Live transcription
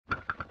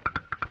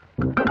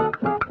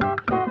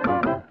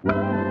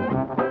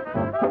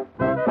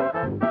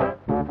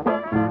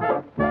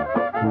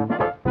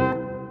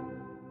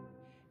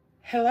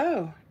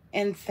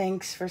and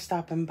thanks for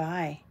stopping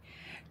by.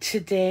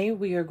 Today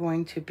we are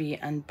going to be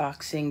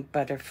unboxing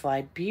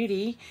Butterfly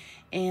Beauty,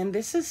 and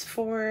this is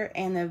for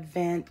an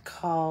event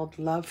called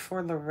Love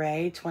for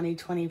Lorraine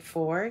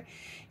 2024.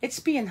 It's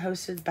being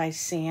hosted by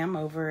Sam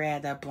over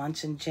at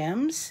Bluntz and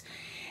Gemz,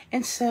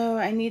 and so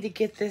I need to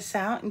get this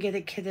out and get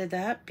it kitted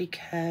up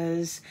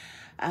because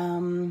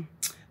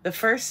the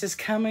first is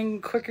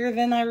coming quicker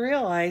than I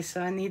realized,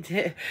 so I need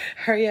to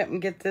hurry up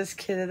and get this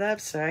kitted up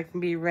so I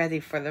can be ready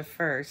for the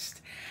first.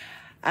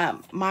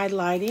 My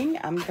lighting,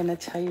 I'm going to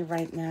tell you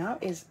right now,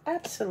 is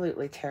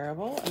absolutely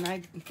terrible, and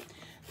I'm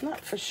not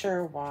for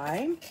sure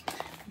why.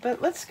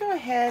 But let's go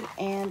ahead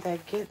and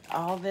get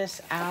all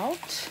this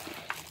out,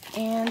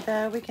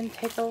 and we can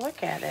take a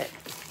look at it.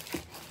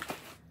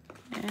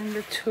 And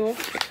the tool,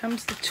 here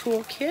comes the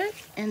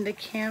toolkit and the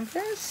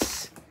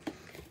canvas,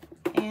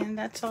 and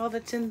that's all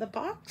that's in the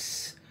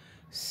box.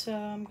 So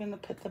I'm going to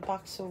put the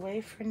box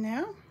away for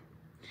now.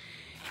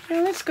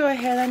 Now let's go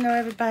ahead. I know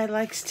everybody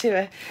likes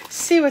to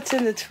see what's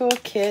in the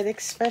toolkit,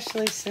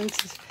 especially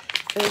since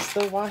there's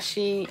the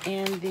washi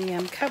and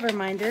the cover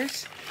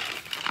minders.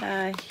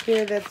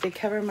 Hear that the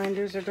cover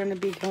minders are going to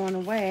be going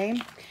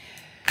away.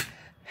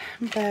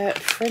 But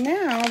for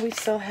now, we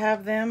still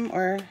have them,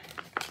 or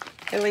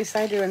at least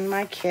I do in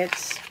my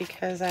kits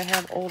because I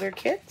have older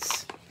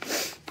kits.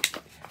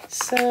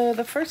 So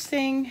the first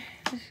thing,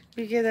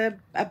 we get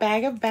a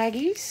bag of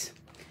baggies.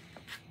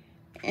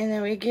 And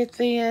then we get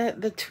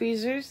the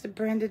tweezers, the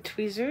branded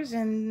tweezers,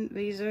 and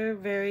these are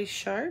very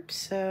sharp,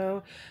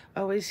 so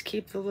always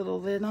keep the little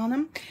lid on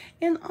them.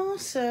 And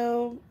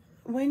also,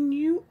 when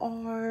you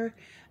are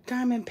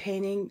diamond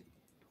painting,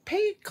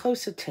 pay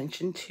close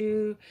attention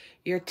to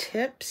your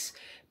tips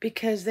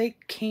because they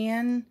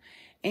can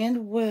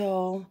and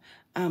will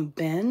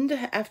bend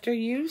after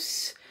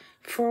use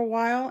for a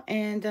while,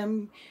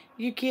 and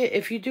you get,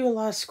 if you do a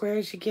lot of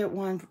squares, you get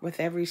one with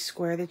every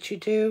square that you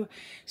do.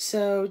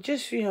 So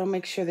just,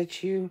 make sure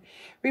that you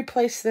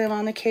replace them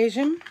on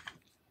occasion.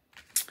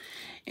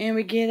 And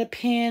we get a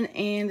pin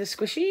and a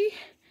squishy.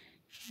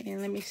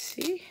 And let me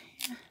see.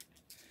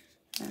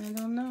 I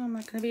don't know. I'm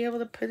not going to be able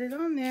to put it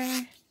on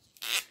there.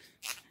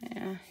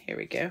 Yeah, here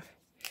we go.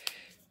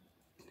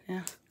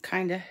 Yeah,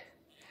 kind of.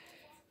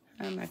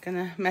 I'm not going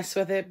to mess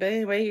with it. But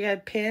anyway, you got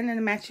a pin and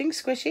a matching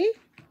squishy.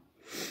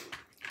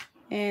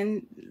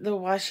 And the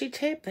washi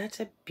tape,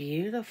 that's a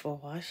beautiful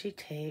washi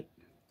tape.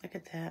 Look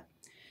at that.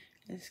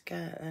 It's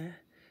got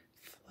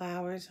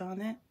flowers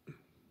on it.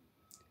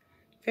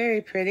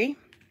 Very pretty.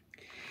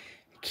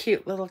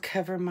 Cute little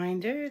cover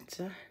minder. It's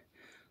a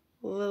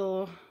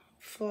little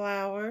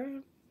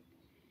flower.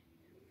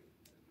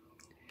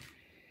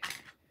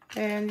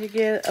 And you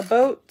get a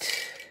boat.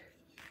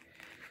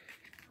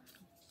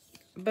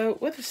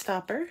 Boat with a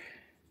stopper.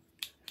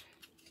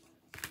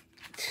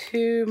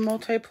 2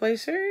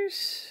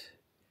 multi-placers.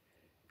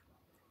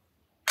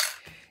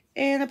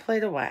 And a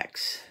plate of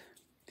wax.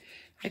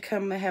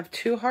 They have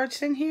 2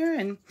 hearts in here,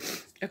 and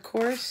of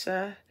course,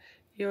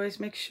 you always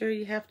make sure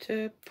you have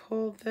to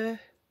pull the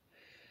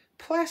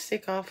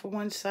plastic off of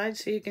one side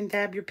so you can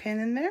dab your pen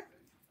in there.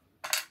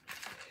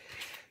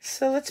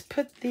 So let's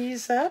put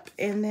these up,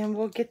 and then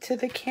we'll get to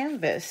the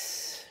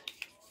canvas.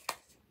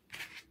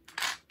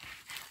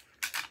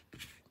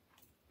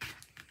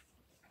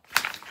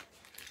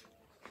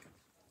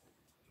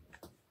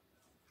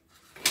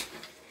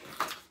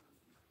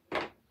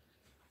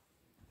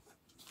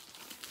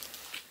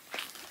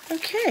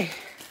 Okay,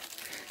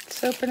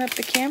 let's open up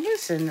the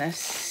canvas and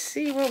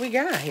see what we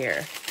got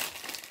here.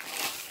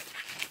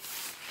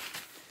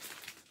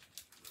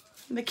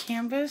 The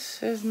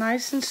canvas is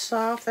nice and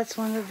soft. That's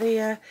one of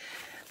the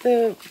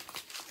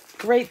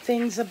great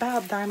things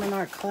about Diamond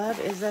Art Club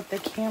is that the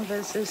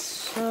canvas is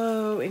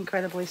so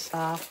incredibly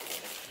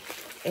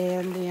soft.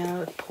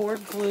 And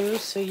poured glue,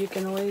 so you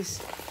can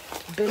always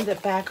bend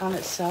it back on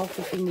itself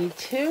if you need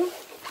to.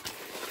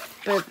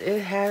 But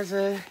it has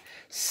a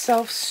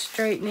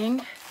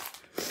self-straightening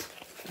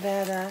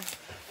that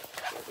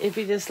if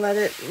you just let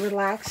it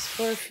relax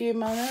for a few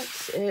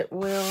minutes, it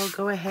will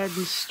go ahead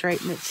and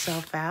straighten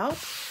itself out.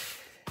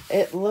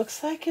 It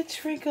looks like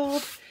it's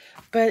wrinkled,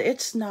 but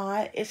it's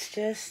not. It's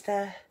just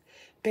been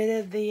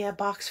in the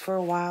box for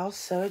a while,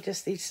 so it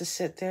just needs to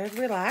sit there and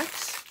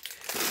relax.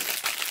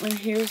 And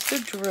here's the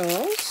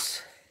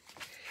drills.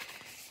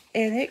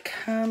 And it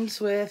comes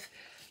with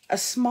a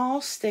small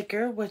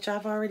sticker, which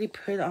I've already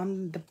put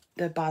on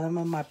the bottom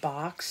of my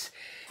box.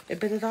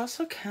 But it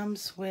also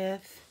comes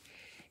with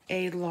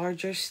a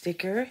larger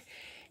sticker,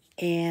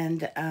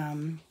 and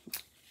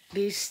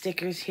these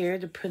stickers here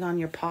to put on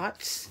your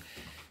pots.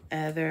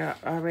 They're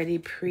already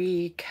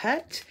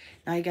pre-cut.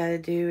 All you gotta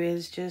do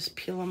is just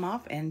peel them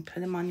off and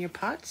put them on your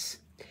pots.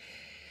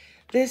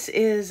 This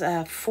is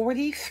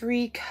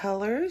 43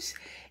 colors,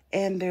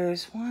 and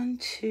there's 1,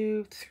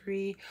 2,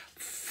 3,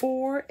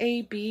 4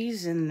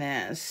 ABs in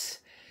this.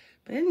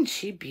 But isn't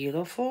she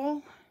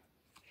beautiful?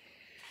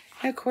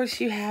 And of course,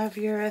 you have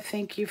your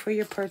thank you for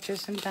your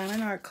purchase in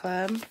Diamond Art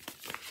Club.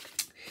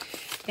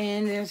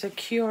 And there's a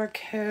QR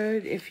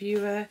code if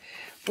you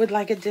would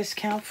like a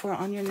discount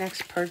on your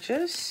next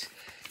purchase.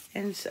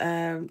 And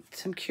some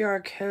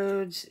QR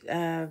codes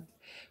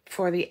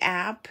for the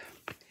app.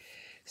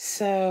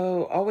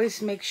 So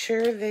always make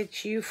sure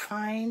that you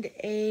find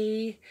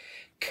a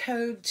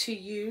code to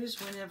use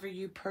whenever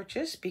you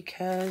purchase,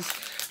 because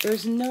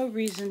there's no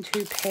reason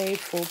to pay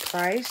full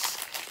price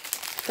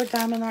for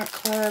Diamond Art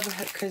Club,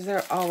 because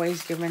they're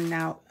always giving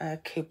out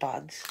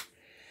coupons.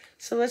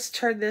 So let's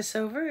turn this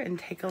over and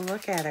take a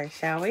look at her,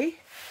 shall we?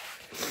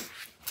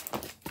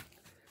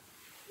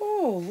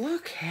 Oh,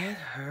 look at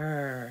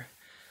her.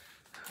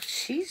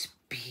 She's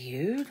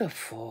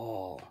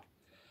beautiful.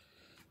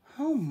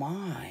 Oh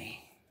my.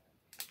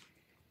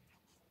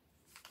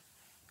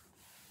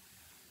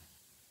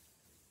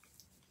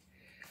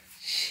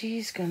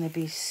 She's going to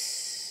be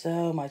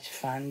so much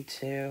fun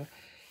to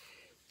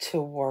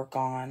work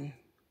on.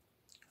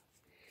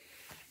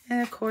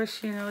 And of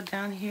course, you know,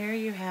 down here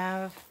you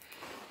have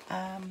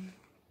the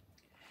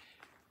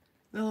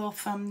little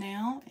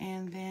thumbnail,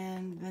 and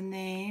then the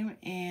name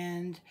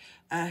and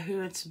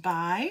who it's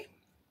by,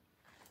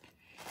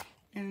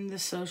 and the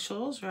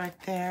socials right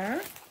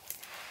there.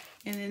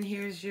 And then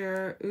here's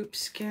your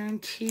oops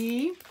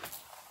guarantee.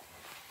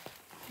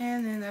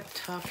 And then up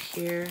top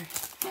here,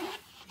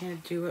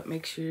 do what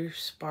makes you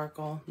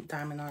sparkle,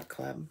 Diamond Art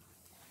Club.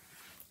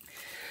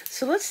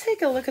 So let's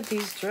take a look at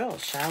these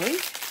drills, shall we?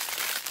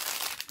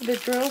 The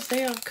drills,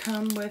 they all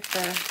come with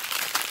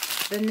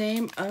the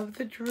name of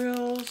the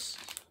drills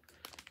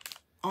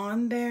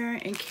on there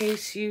in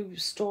case you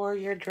store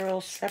your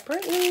drills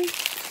separately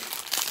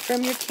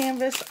from your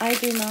canvas. I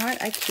do not.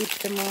 I keep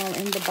them all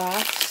in the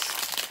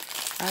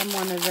box. I'm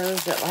one of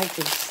those that like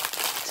to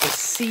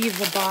see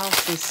the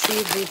box and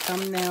see the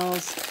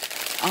thumbnails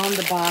on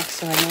the box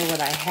so I know what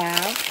I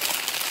have.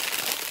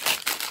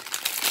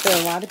 So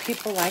a lot of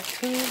people like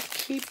to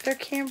keep their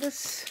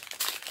canvas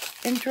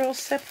and drills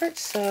separate,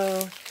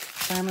 so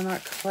Diamond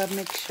Art Club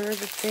makes sure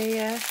that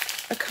they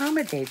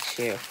accommodate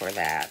you for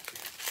that.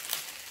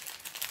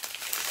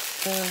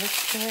 So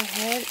let's go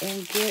ahead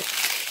and get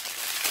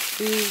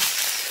these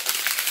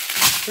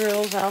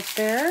drills out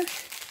there.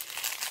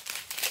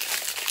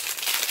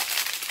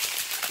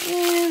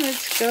 And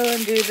let's go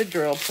and do the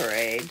drill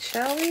parade,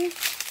 shall we?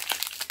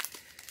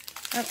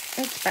 Oh,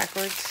 it's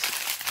backwards.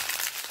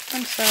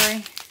 I'm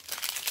sorry.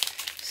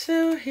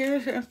 So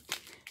here's oh,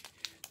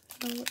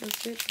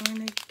 is it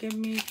going to give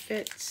me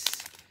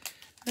fits?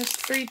 There's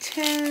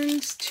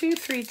 310s, two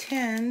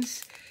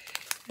 310s,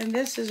 and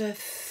this is a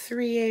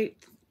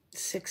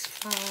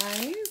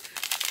 3865.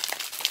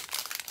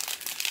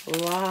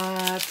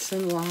 Lots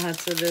and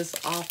lots of this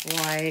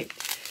off-white,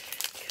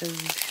 because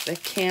the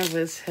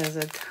canvas has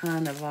a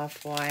ton of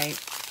off-white.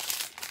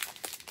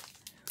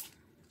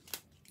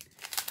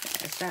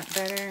 Is that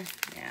better?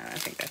 Yeah, I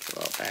think that's a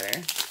little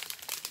better.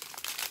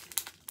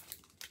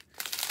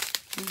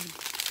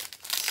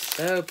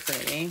 So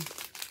pretty.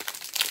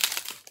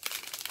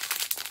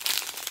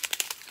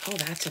 Oh,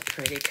 that's a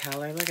pretty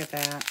color. Look at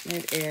that.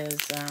 It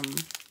is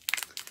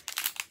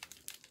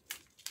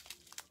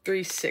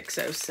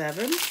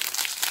 3607.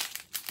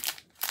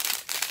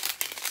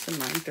 So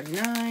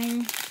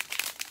 939.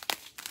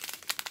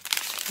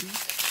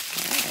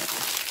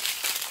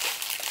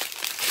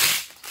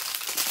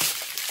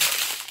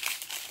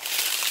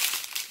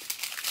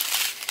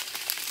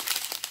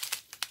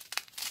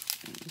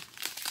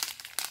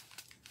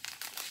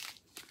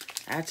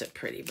 That's a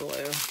pretty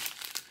blue.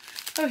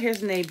 Oh,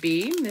 here's an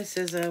AB. This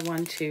is a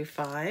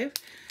 125.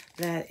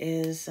 That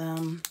is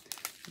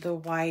the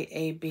white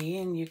AB,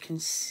 and you can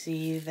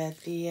see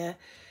that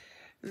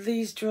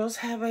these drills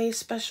have a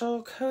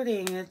special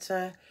coating. It's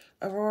a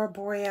Aurora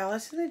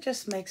Borealis, and it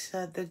just makes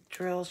the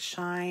drills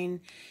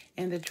shine,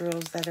 and the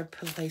drills that are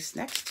placed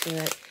next to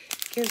it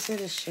gives it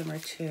a shimmer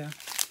too.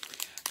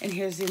 And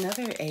here's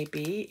another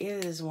AB.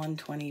 It is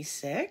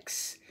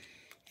 126.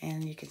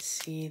 And you can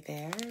see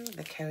there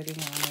the coating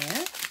on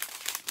it.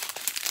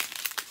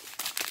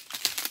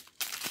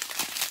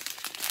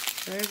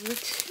 There's the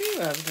two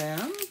of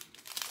them.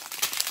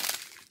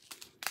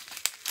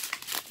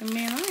 And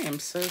man, I am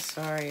so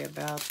sorry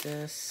about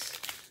this.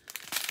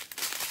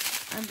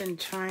 I've been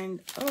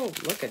trying, oh,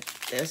 look at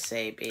this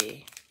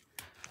AB.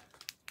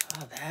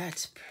 Oh,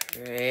 that's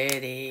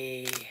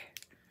pretty.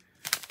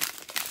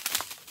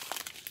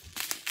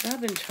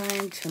 I've been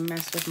trying to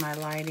mess with my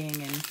lighting,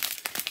 and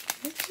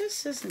it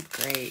just isn't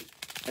great.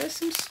 There's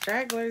some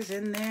stragglers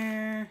in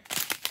there.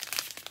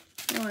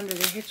 No wonder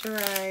to hitch a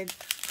ride.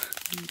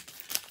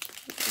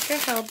 Look at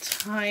how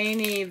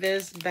tiny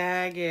this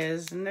bag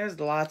is. And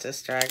there's lots of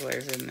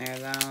stragglers in there,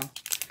 though.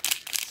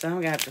 So I'm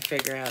going to have to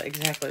figure out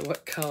exactly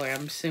what color.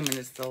 I'm assuming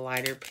it's the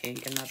lighter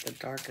pink and not the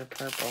darker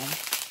purple.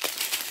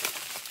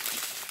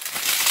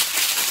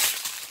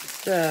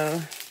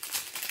 So,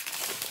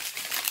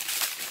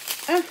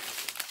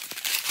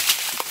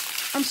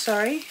 I'm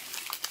sorry.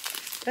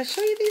 Did I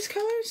show you these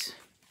colors?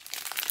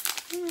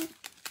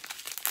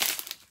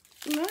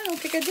 No, I don't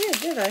think I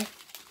did I?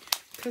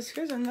 Because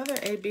here's another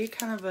AB,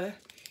 kind of a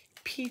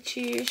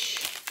peachy-ish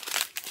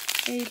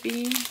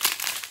AB.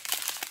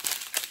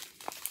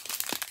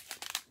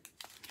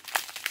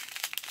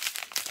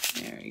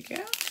 There we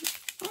go.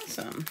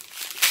 Awesome.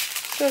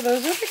 So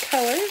those are the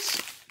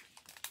colors.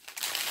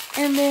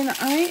 And then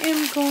I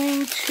am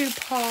going to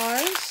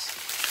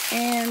pause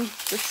and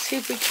let's see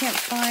if we can't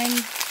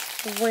find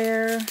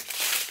where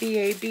the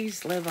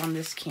ABs live on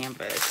this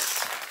canvas.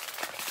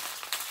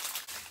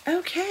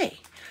 Okay,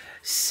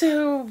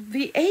 so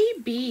the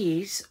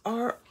ABs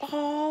are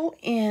all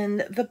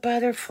in the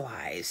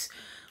butterflies.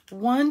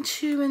 1,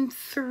 2, and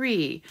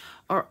 3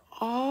 are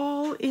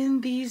all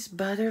in these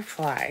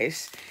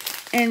butterflies.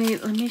 And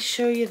let me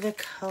show you the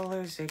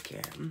colors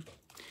again.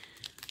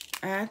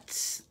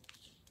 That's,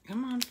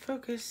 come on,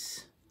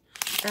 focus.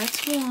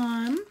 That's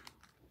 1.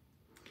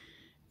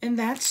 And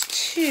that's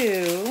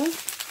 2.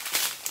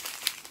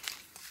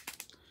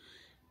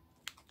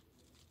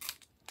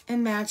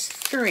 And that's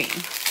 3.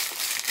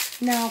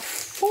 Now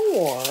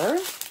 4,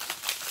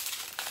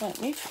 let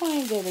me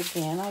find it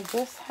again. I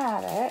just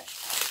had it.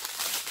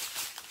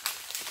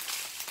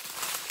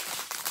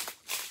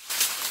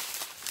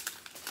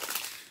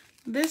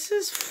 This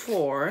is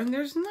 4, and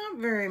there's not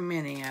very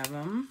many of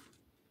them.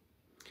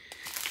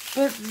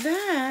 But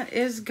that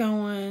is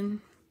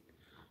going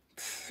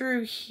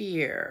through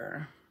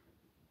here.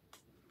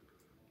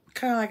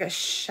 Kind of like a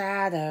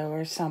shadow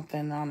or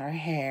something on her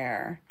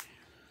hair.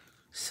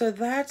 So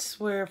that's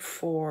where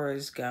 4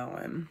 is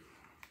going.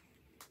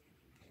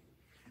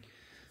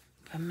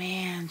 But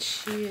man,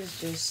 she is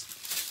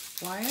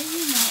just, why are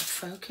you not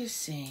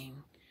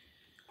focusing?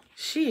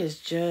 She is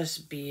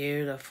just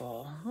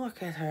beautiful.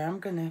 Look at her. I'm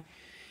going to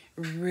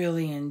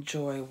really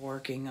enjoy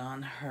working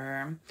on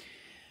her.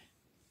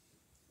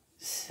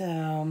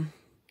 So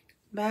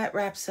that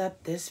wraps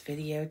up this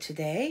video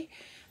today.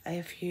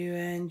 If you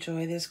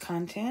enjoy this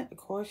content, of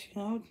course,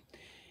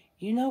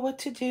 you know what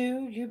to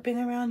do. You've been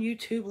around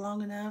YouTube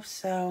long enough,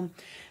 so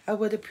I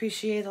would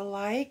appreciate a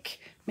like,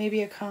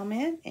 maybe a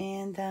comment,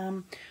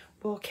 and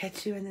we'll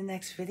catch you in the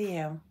next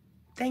video.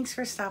 Thanks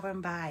for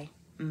stopping by.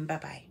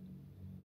 Bye-bye.